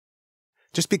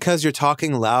Just because you're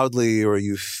talking loudly or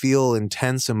you feel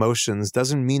intense emotions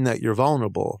doesn't mean that you're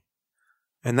vulnerable.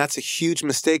 And that's a huge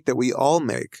mistake that we all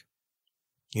make.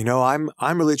 You know,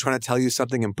 I'm really trying to tell you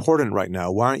something important right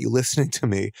now. Why aren't you listening to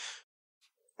me?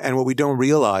 And what we don't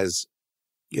realize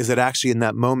is that actually in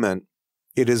that moment,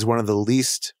 it is one of the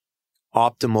least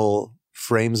optimal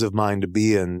frames of mind to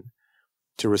be in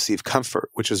to receive comfort,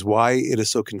 which is why it is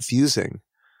so confusing.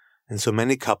 And so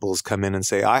many couples come in and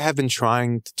say, I have been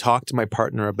trying to talk to my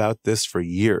partner about this for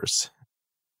years.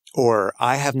 Or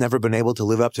I have never been able to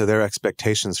live up to their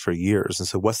expectations for years. And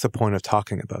so what's the point of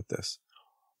talking about this?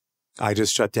 I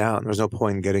just shut down. There's no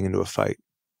point in getting into a fight.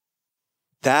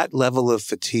 That level of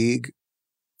fatigue,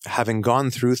 having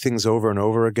gone through things over and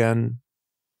over again,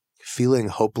 feeling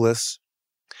hopeless,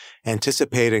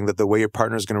 anticipating that the way your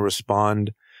partner is going to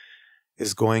respond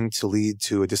is going to lead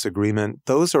to a disagreement,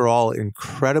 those are all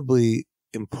incredibly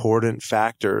important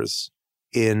factors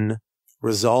in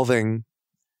resolving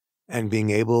and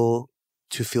being able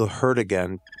to feel heard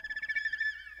again.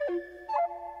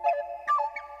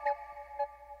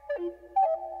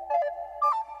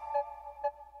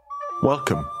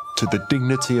 Welcome to the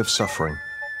dignity of suffering.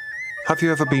 Have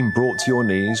you ever been brought to your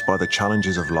knees by the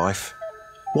challenges of life?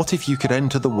 What if you could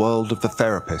enter the world of the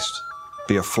therapist,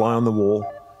 be a fly on the wall,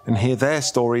 and hear their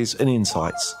stories and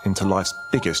insights into life's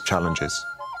biggest challenges,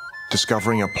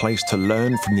 discovering a place to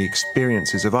learn from the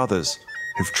experiences of others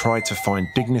who've tried to find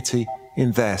dignity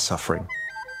in their suffering.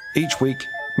 Each week,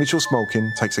 Mitchell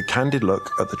Smolkin takes a candid look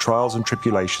at the trials and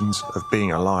tribulations of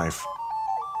being alive.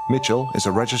 Mitchell is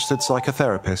a registered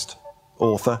psychotherapist,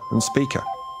 author and speaker.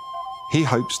 He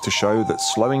hopes to show that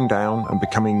slowing down and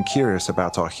becoming curious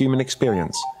about our human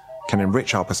experience can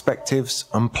enrich our perspectives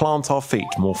and plant our feet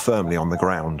more firmly on the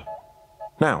ground.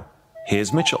 Now,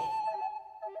 here's Mitchell.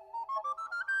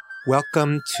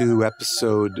 Welcome to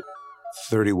episode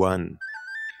 31.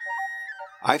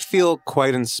 I feel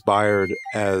quite inspired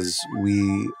as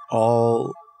we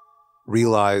all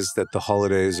realize that the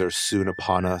holidays are soon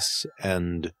upon us,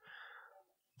 and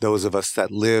those of us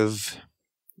that live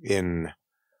in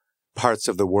parts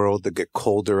of the world that get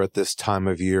colder at this time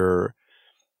of year,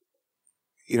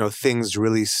 you know, things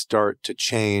really start to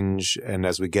change. And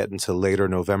as we get into later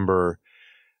November,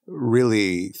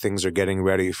 really things are getting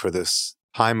ready for this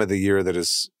time of the year that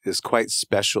is quite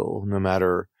special. No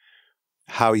matter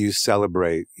how you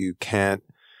celebrate, you can't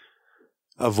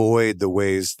avoid the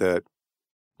ways that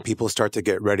people start to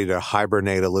get ready to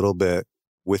hibernate a little bit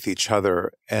with each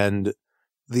other. And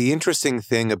the interesting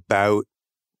thing about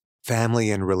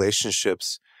family and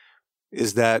relationships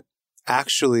is that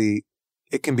actually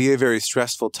it can be a very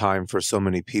stressful time for so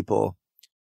many people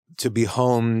to be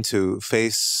home, to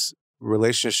face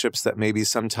relationships that maybe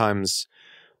sometimes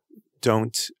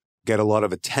don't get a lot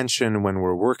of attention when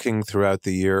we're working throughout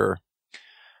the year.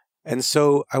 And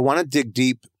so I want to dig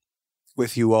deep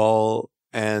with you all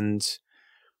and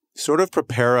sort of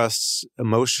prepare us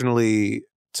emotionally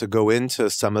to go into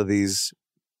some of these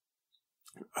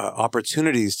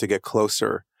opportunities to get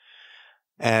closer.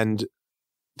 And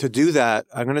to do that,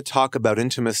 I'm going to talk about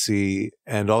intimacy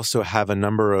and also have a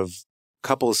number of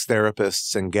couples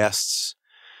therapists and guests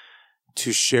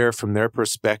to share from their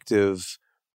perspective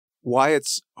why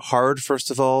it's hard, first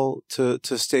of all, to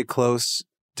stay close,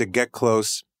 to get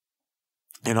close,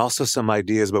 and also some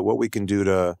ideas about what we can do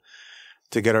to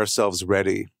get ourselves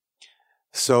ready.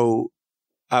 So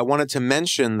I wanted to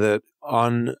mention that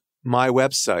on my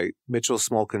website,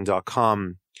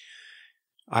 mitchellsmolkin.com,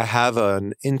 I have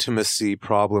an intimacy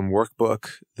problem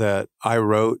workbook that I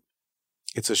wrote.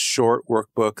 It's a short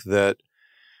workbook that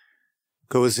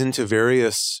goes into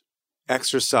various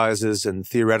exercises and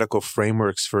theoretical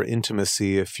frameworks for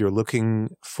intimacy. If you're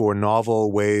looking for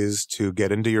novel ways to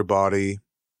get into your body,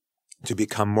 to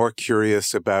become more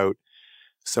curious about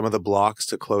some of the blocks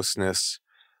to closeness.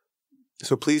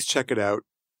 So please check it out.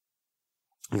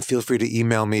 And feel free to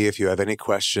email me if you have any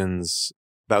questions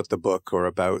about the book or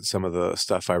about some of the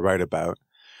stuff I write about.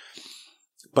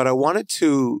 But I wanted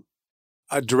to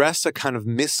address a kind of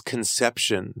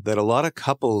misconception that a lot of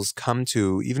couples come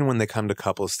to, even when they come to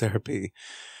couples therapy,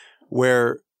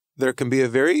 where there can be a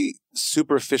very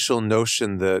superficial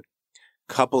notion that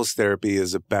couples therapy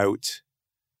is about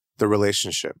the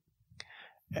relationship.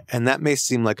 And that may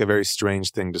seem like a very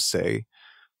strange thing to say.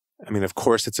 I mean, of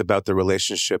course, it's about the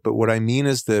relationship. But what I mean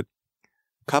is that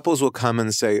couples will come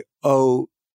and say, oh,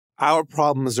 our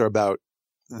problems are about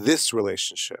this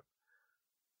relationship.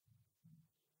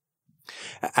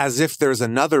 As if there's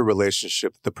another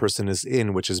relationship the person is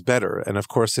in, which is better. And of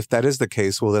course, if that is the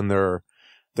case, well, then there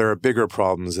are bigger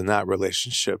problems in that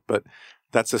relationship. But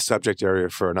that's a subject area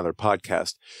for another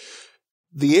podcast.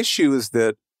 the issue is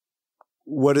that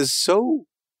what is so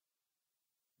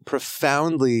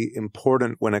profoundly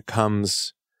important when it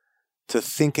comes to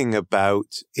thinking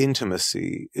about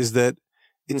intimacy is that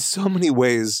in so many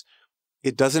ways,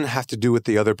 it doesn't have to do with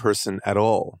the other person at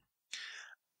all.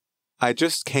 I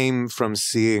just came from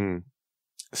seeing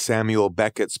Samuel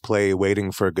Beckett's play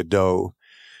Waiting for Godot,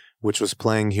 which was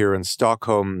playing here in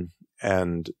Stockholm,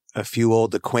 and a few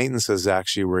old acquaintances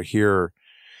actually were here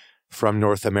from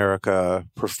North America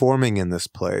performing in this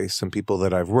play, some people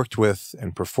that I've worked with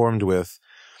and performed with.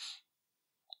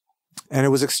 And it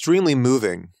was extremely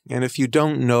moving. And if you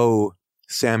don't know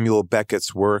Samuel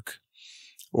Beckett's work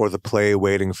or the play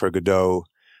Waiting for Godot,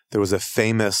 there was a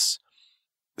famous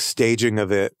staging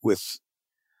of it with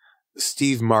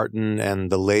Steve Martin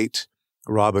and the late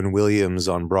Robin Williams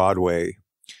on Broadway.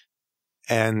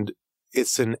 And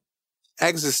it's an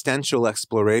existential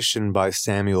exploration by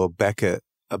Samuel Beckett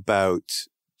about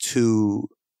two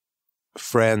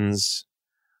friends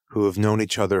who have known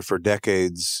each other for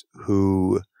decades,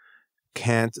 who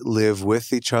can't live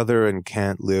with each other and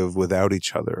can't live without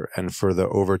each other. And for the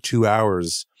over 2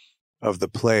 hours of the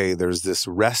play, there's this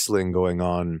wrestling going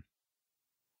on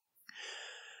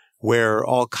where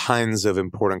all kinds of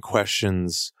important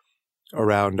questions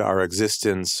around our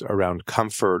existence, around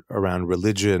comfort, around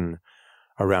religion,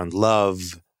 around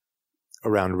love,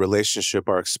 around relationship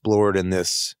are explored in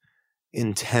this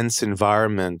intense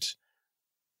environment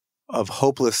of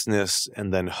hopelessness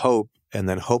and then hope and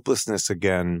then hopelessness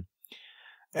again.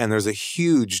 And there's a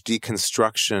huge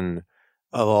deconstruction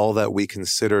of all that we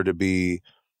consider to be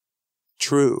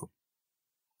true.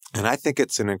 And I think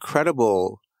it's an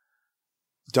incredible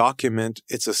document.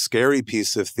 It's a scary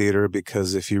piece of theater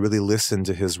because if you really listen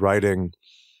to his writing,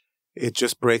 it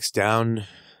just breaks down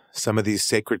some of these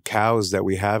sacred cows that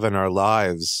we have in our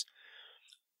lives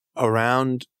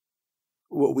around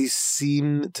what we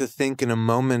seem to think in a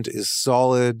moment is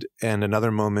solid and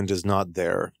another moment is not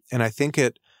there. And I think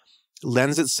it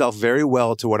lends itself very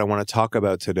well to what I want to talk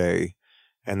about today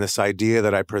and this idea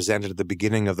that I presented at the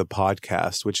beginning of the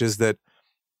podcast, which is that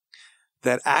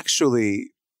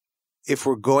actually, if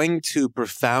we're going to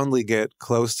profoundly get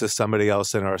close to somebody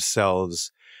else and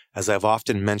ourselves, as I've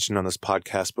often mentioned on this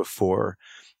podcast before,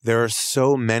 there are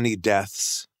so many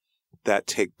deaths that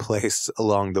take place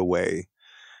along the way.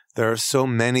 There are so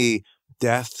many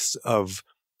deaths of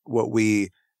what we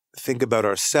think about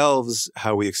ourselves,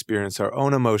 how we experience our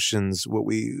own emotions, what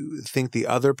we think the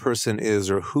other person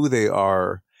is or who they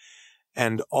are,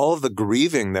 and all of the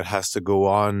grieving that has to go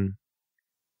on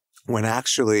when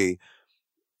actually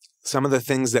some of the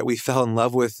things that we fell in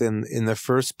love with in the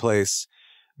first place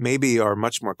maybe are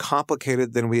much more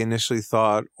complicated than we initially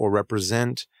thought or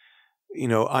represent,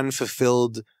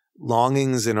 unfulfilled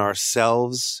longings in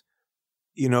ourselves.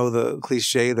 The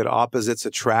cliche that opposites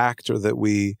attract, or that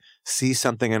we see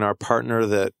something in our partner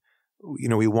that,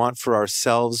 we want for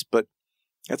ourselves. But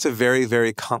that's a very,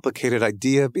 very complicated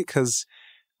idea because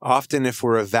often if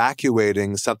we're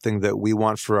evacuating something that we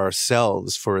want for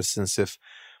ourselves, for instance, if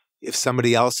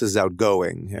somebody else is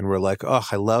outgoing and we're like, oh,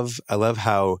 I love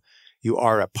how you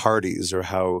are at parties or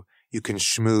how you can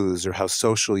schmooze or how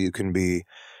social you can be,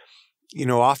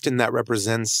 often that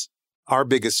represents our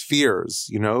biggest fears,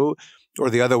 or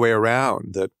the other way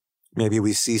around, that maybe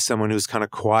we see someone who's kind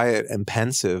of quiet and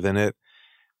pensive, and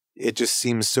it just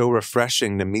seems so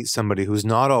refreshing to meet somebody who's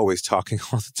not always talking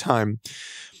all the time.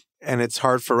 And it's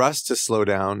hard for us to slow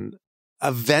down.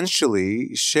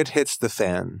 Eventually, shit hits the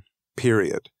fan,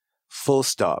 period. Full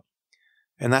stop.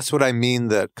 And that's what I mean,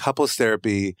 that couples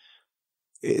therapy,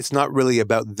 it's not really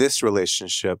about this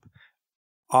relationship.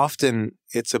 Often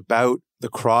it's about the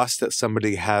cross that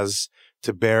somebody has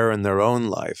to bear in their own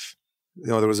life.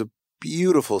 There was a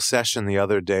beautiful session the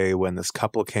other day when this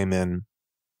couple came in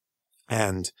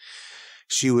and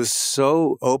she was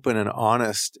so open and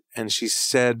honest. And she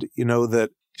said, that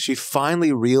she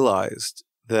finally realized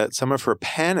that some of her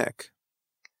panic,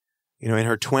 in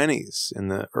her 20s, in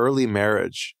the early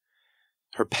marriage,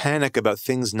 her panic about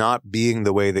things not being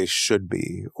the way they should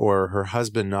be, or her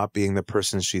husband not being the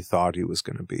person she thought he was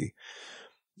going to be,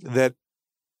 that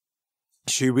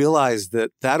she realized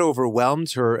that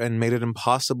overwhelmed her and made it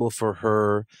impossible for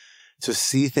her to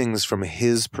see things from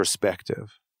his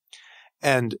perspective.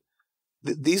 And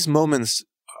these moments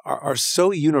are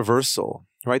so universal,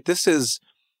 right? This is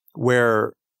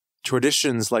where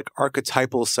traditions like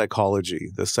archetypal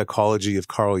psychology, the psychology of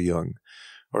Carl Jung,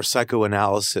 or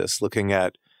psychoanalysis, looking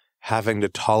at having to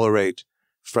tolerate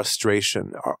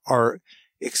frustration, are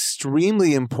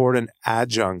extremely important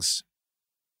adjuncts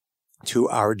to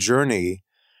our journey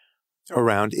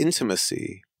around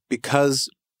intimacy, because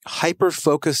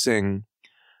hyper-focusing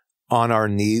on our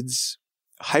needs,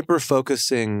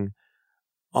 hyper-focusing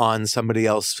on somebody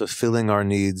else fulfilling our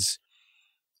needs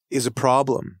is a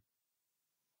problem.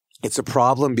 It's a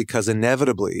problem because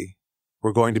inevitably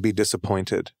we're going to be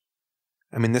disappointed.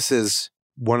 I mean, this is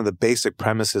one of the basic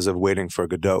premises of Waiting for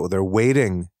Godot. They're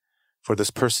waiting for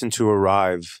this person to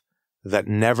arrive that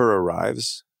never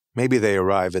arrives. Maybe they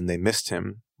arrive and they missed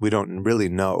him. We don't really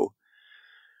know.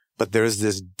 But there's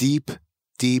this deep,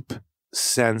 deep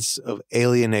sense of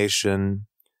alienation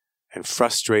and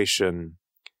frustration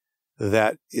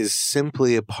that is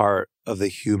simply a part of the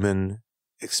human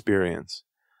experience.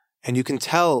 And you can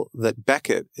tell that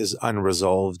Beckett is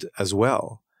unresolved as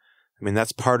well. I mean,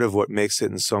 that's part of what makes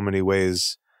it in so many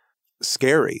ways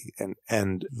scary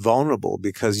and vulnerable,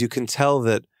 because you can tell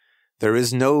that there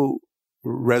is no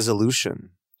resolution.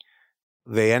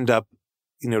 They end up,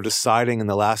 deciding in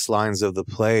the last lines of the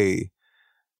play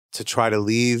to try to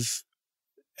leave,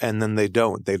 and then they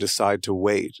don't. They decide to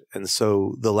wait. And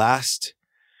so the last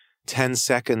 10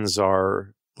 seconds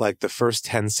are like the first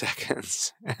 10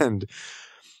 seconds. And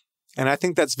I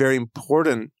think that's very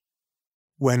important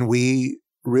when we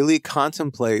really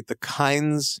contemplate the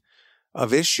kinds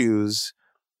of issues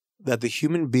that the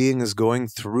human being is going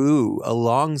through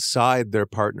alongside their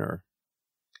partner.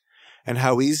 And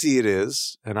how easy it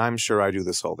is, and I'm sure I do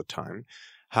this all the time,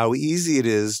 how easy it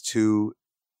is to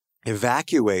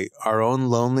evacuate our own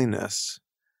loneliness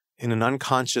in an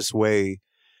unconscious way,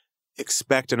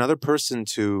 expect another person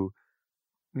to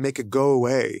make it go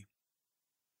away,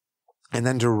 and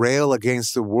then to rail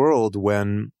against the world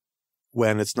when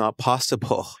it's not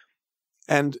possible.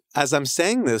 And as I'm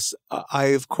saying this, I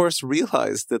of course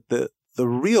realize that the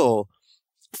real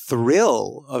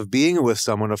thrill of being with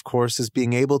someone, of course, is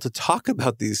being able to talk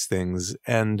about these things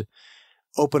and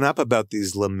open up about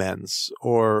these laments,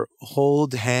 or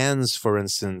hold hands, for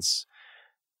instance,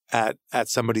 at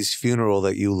somebody's funeral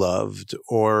that you loved,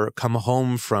 or come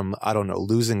home from,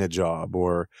 losing a job,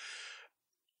 or,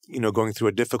 going through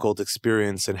a difficult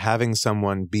experience and having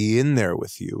someone be in there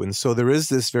with you. And so there is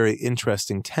this very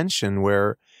interesting tension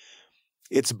where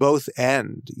it's both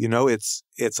end.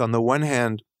 It's on the one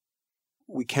hand,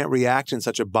 we can't react in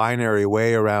such a binary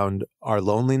way around our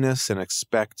loneliness and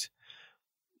expect,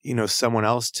 someone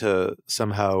else to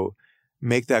somehow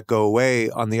make that go away.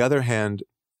 On the other hand,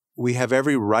 we have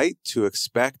every right to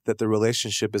expect that the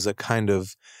relationship is a kind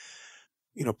of,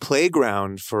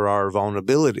 playground for our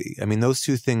vulnerability. I mean, those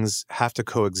two things have to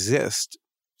coexist.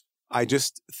 I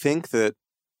just think that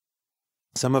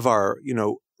some of our,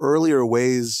 earlier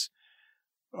ways,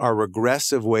 our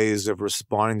regressive ways of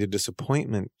responding to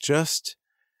disappointment just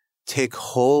take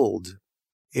hold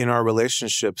in our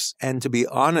relationships. And to be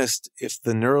honest, if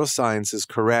the neuroscience is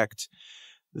correct,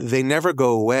 they never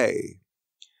go away.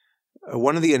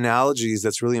 One of the analogies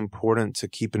that's really important to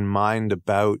keep in mind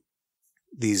about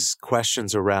these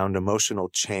questions around emotional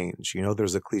change,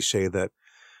 there's a cliche that,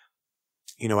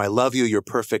 I love you, you're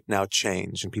perfect, now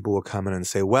change. And people will come in and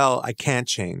say, well, I can't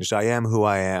change. I am who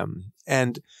I am.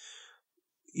 And,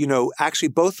 actually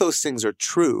both those things are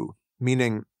true,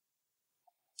 meaning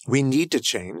we need to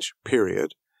change,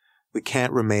 period. We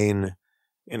can't remain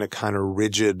in a kind of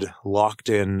rigid,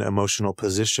 locked-in emotional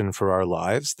position for our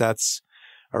lives. That's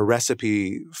a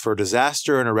recipe for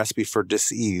disaster and a recipe for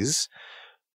dis-ease.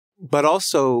 But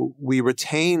also, we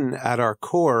retain at our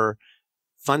core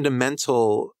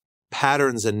fundamental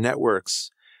patterns and networks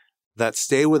that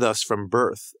stay with us from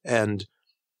birth. And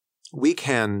we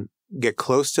can get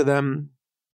close to them.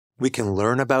 We can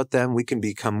learn about them. We can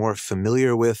become more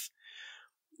familiar with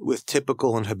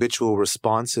typical and habitual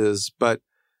responses. But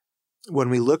when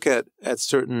we look at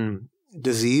certain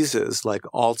diseases like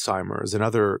Alzheimer's and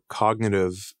other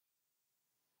cognitive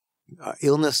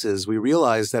illnesses, we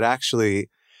realize that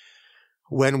actually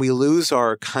when we lose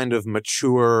our kind of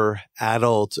mature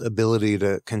adult ability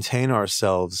to contain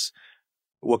ourselves,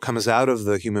 what comes out of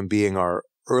the human being are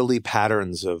early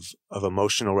patterns of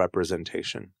emotional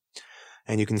representation.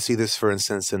 And you can see this, for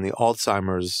instance, in the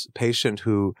Alzheimer's patient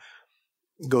who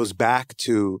goes back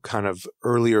to kind of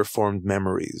earlier formed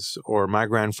memories, or my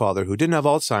grandfather who didn't have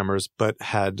Alzheimer's but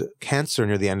had cancer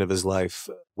near the end of his life.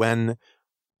 When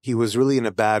he was really in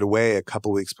a bad way a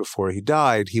couple weeks before he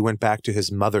died, he went back to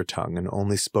his mother tongue and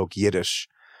only spoke Yiddish.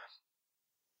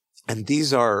 And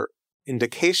these are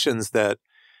indications that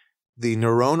the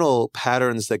neuronal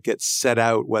patterns that get set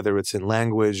out, whether it's in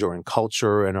language or in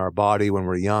culture and our body when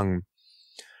we're young,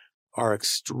 are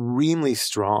extremely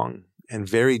strong and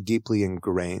very deeply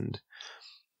ingrained.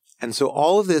 And so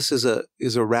all of this is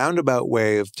a roundabout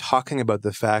way of talking about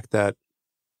the fact that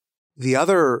the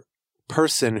other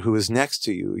person who is next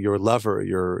to you, your lover,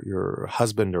 your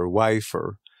husband or wife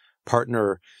or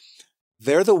partner,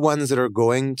 they're the ones that are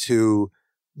going to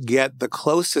get the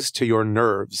closest to your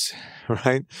nerves,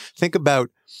 right? Think about,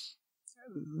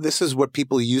 this is what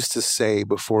people used to say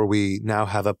before we now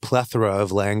have a plethora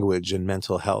of language in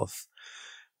mental health,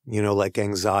 like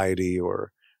anxiety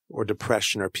or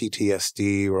depression or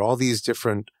PTSD or all these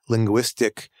different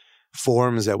linguistic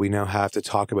forms that we now have to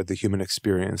talk about the human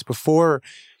experience. Before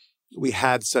we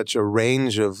had such a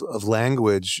range of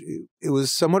language, it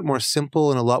was somewhat more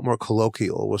simple and a lot more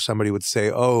colloquial, where somebody would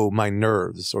say, oh, my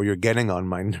nerves, or you're getting on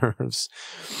my nerves.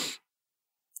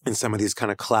 And some of these kind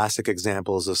of classic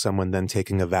examples of someone then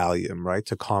taking a Valium, right,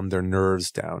 to calm their nerves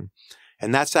down.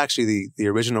 And that's actually the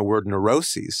original word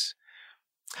neuroses,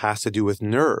 has to do with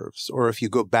nerves. Or if you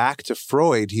go back to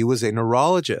Freud, he was a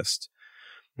neurologist.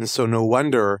 And so no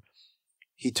wonder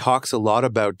he talks a lot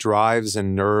about drives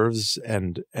and nerves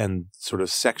and sort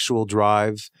of sexual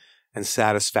drive and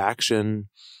satisfaction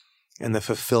and the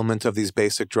fulfillment of these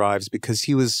basic drives, because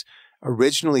he was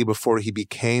originally, before he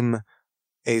became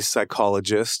a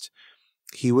psychologist,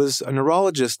 he was a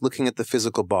neurologist looking at the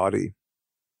physical body.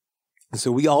 And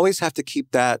so we always have to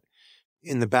keep that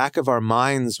in the back of our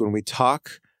minds when we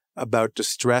talk about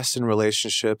distress in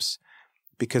relationships,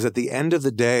 because at the end of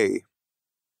the day,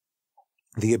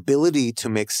 the ability to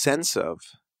make sense of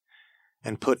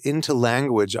and put into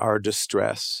language our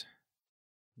distress,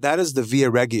 that is the via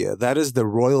regia. That is the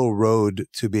royal road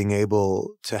to being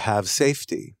able to have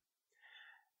safety.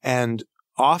 And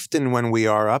often when we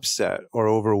are upset or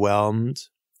overwhelmed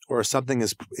or something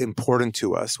is important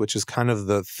to us, which is kind of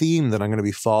the theme that I'm going to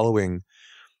be following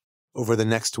over the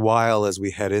next while as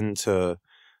we head into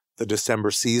the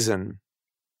December season,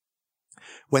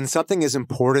 when something is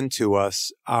important to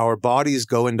us, our bodies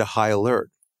go into high alert.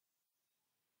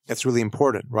 That's really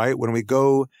important, right? When we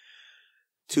go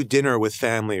to dinner with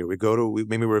family,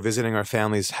 maybe we're visiting our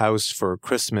family's house for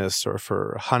Christmas or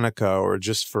for Hanukkah or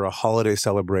just for a holiday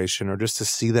celebration or just to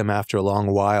see them after a long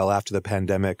while after the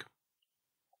pandemic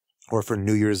or for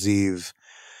New Year's Eve,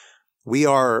 we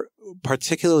are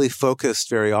particularly focused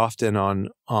very often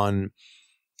on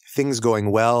things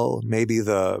going well. Maybe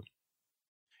the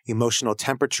emotional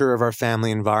temperature of our family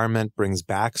environment brings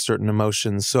back certain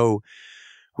emotions. So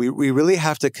we really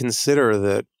have to consider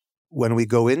that when we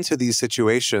go into these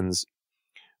situations,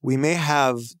 we may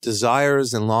have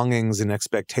desires and longings and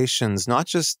expectations, not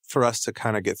just for us to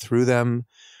kind of get through them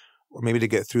or maybe to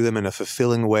get through them in a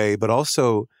fulfilling way, but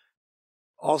also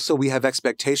we have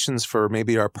expectations for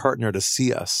maybe our partner to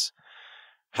see us,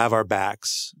 have our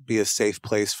backs, be a safe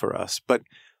place for us. But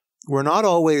we're not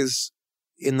always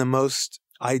in the most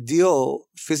ideal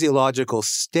physiological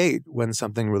state when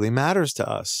something really matters to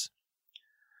us.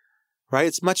 Right?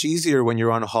 It's much easier when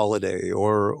you're on a holiday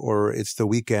or it's the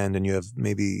weekend and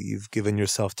you've given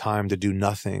yourself time to do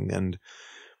nothing. And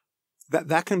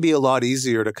that can be a lot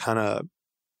easier to kind of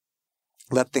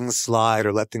let things slide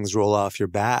or let things roll off your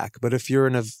back. But if you're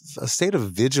in a state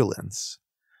of vigilance,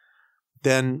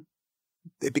 then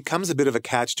it becomes a bit of a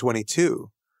catch-22.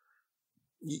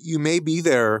 You may be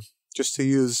there, just to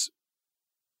use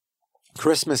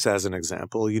Christmas as an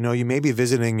example, you may be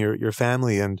visiting your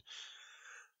family and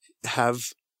have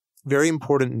very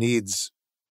important needs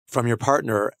from your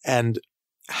partner, and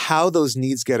how those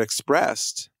needs get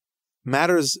expressed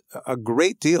matters a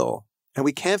great deal, and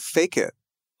we can't fake it.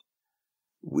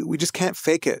 We just can't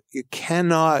fake it. You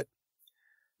cannot,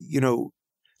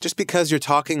 just because you're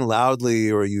talking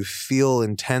loudly or you feel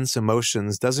intense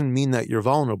emotions doesn't mean that you're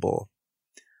vulnerable.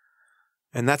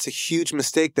 And that's a huge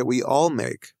mistake that we all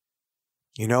make.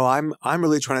 I'm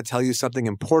really trying to tell you something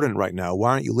important right now.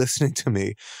 Why aren't you listening to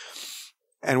me?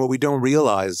 And what we don't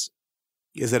realize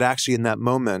is that actually in that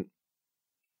moment,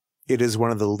 it is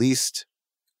one of the least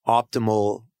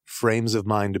optimal frames of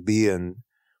mind to be in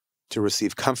to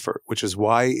receive comfort, which is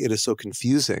why it is so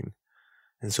confusing.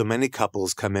 And so many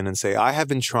couples come in and say, I have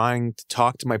been trying to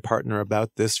talk to my partner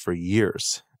about this for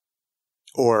years.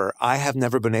 Or I have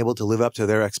never been able to live up to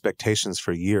their expectations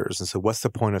for years. And so what's the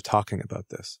point of talking about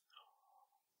this?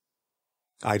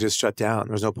 I just shut down.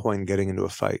 There's no point in getting into a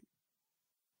fight.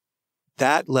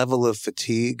 That level of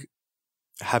fatigue,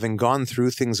 having gone through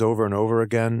things over and over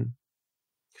again,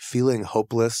 feeling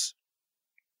hopeless,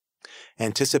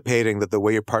 anticipating that the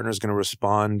way your partner is going to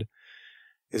respond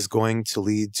is going to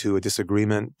lead to a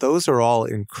disagreement, those are all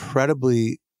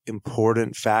incredibly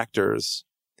important factors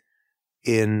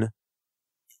in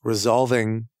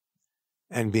resolving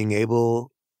and being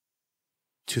able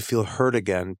to feel heard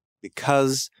again,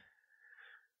 because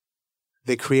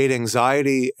they create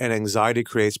anxiety, and anxiety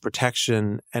creates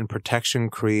protection, and protection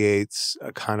creates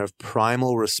a kind of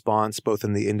primal response both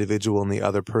in the individual and the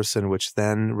other person, which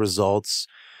then results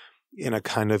in a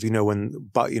kind of,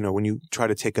 when you try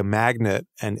to take a magnet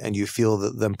and you feel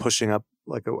them pushing up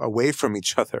like away from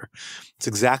each other. It's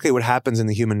exactly what happens in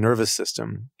the human nervous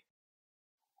system.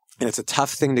 And it's a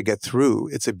tough thing to get through.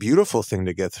 It's a beautiful thing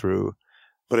to get through,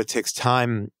 but it takes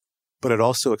time. But it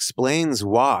also explains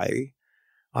why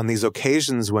on these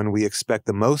occasions when we expect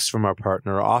the most from our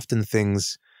partner, often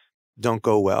things don't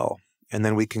go well. And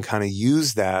then we can kind of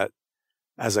use that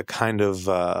as a kind of,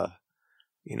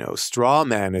 straw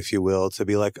man, if you will, to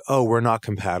be like, oh, we're not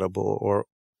compatible. Or,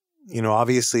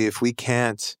 obviously if we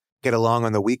can't get along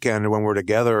on the weekend or when we're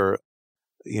together,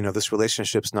 this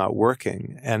relationship's not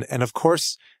working. And of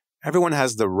course, everyone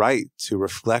has the right to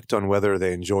reflect on whether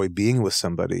they enjoy being with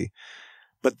somebody,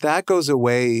 but that goes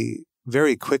away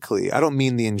very quickly. I don't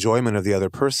mean the enjoyment of the other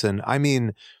person. I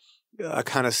mean a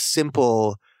kind of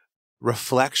simple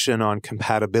reflection on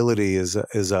compatibility is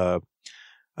a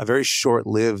very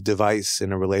short-lived device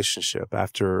in a relationship.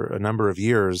 After a number of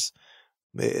years,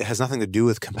 it has nothing to do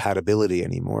with compatibility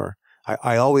anymore.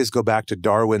 I always go back to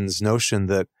Darwin's notion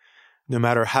that no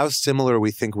matter how similar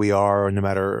we think we are, or no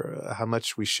matter how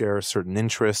much we share certain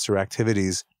interests or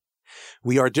activities,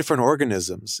 we are different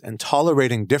organisms, and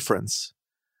tolerating difference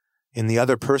in the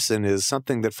other person is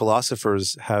something that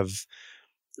philosophers have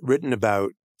written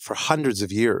about for hundreds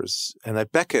of years, and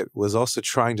that Beckett was also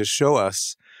trying to show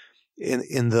us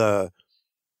in the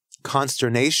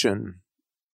consternation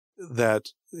that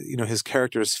his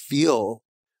characters feel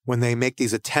when they make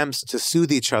these attempts to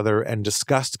soothe each other and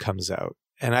disgust comes out.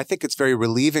 And I think it's very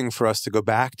relieving for us to go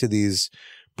back to these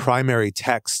primary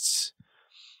texts,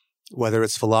 whether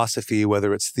it's philosophy,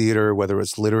 whether it's theater, whether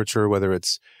it's literature, whether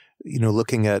it's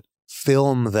looking at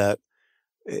film that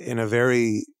in a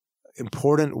very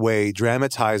important way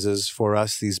dramatizes for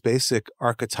us these basic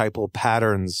archetypal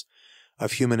patterns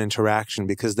of human interaction,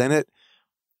 because then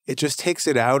it just takes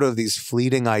it out of these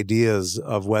fleeting ideas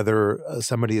of whether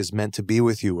somebody is meant to be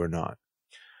with you or not.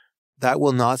 That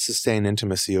will not sustain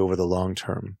intimacy over the long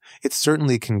term. It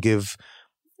certainly can give,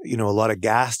 a lot of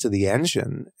gas to the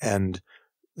engine, and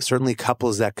certainly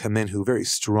couples that come in who very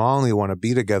strongly want to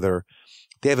be together,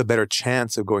 they have a better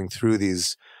chance of going through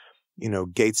these,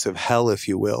 gates of hell, if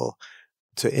you will,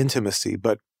 to intimacy.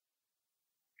 But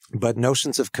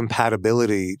notions of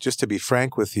compatibility, just to be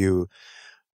frank with you,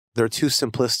 they're too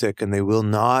simplistic, and they will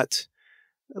not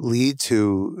lead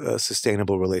to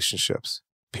sustainable relationships,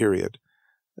 period.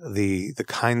 The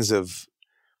kinds of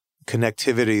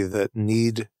connectivity that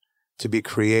need to be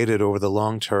created over the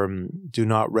long term do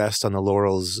not rest on the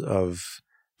laurels of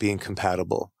being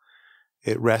compatible.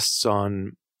 It rests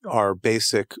on our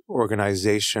basic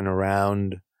organization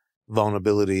around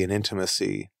vulnerability and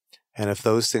intimacy. And if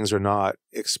those things are not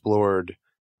explored,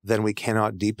 then we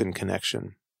cannot deepen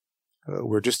connection.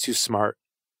 We're just too smart.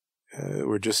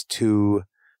 We're just too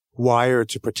wired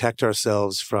to protect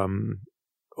ourselves from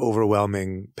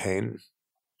overwhelming pain.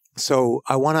 So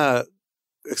I want to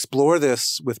explore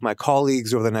this with my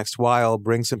colleagues over the next while,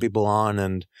 bring some people on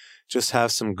and just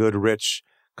have some good, rich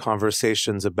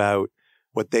conversations about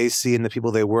what they see in the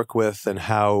people they work with and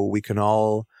how we can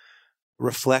all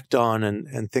reflect on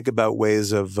and think about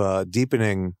ways of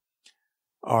deepening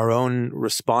our own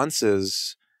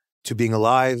responses to being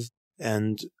alive.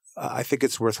 And I think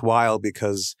it's worthwhile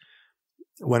because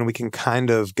when we can kind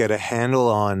of get a handle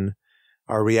on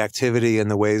our reactivity and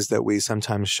the ways that we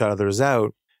sometimes shut others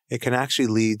out, it can actually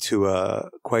lead to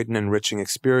quite an enriching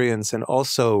experience. And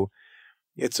also,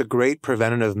 it's a great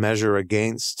preventative measure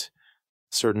against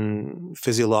certain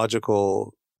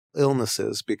physiological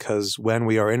illnesses, because when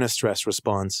we are in a stress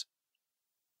response,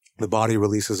 the body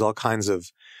releases all kinds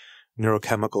of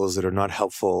neurochemicals that are not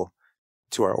helpful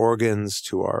to our organs,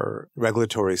 to our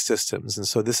regulatory systems. And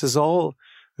so this is all,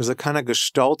 there's a kind of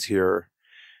gestalt here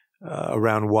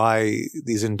around why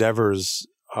these endeavors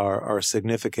are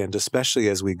significant, especially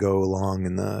as we go along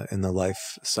in the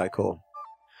life cycle.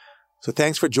 So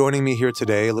thanks for joining me here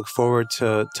today. I look forward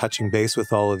to touching base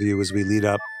with all of you as we lead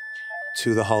up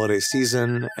to the holiday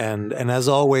season. And as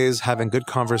always, having good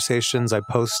conversations. I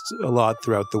post a lot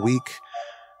throughout the week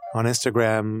on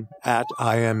Instagram at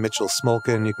I am Mitchell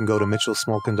Smolkin. You can go to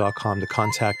mitchellsmolkin.com to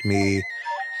contact me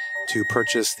to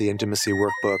purchase the Intimacy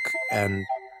Workbook, and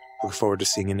look forward to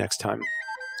seeing you next time.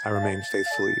 I remain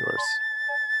faithfully yours.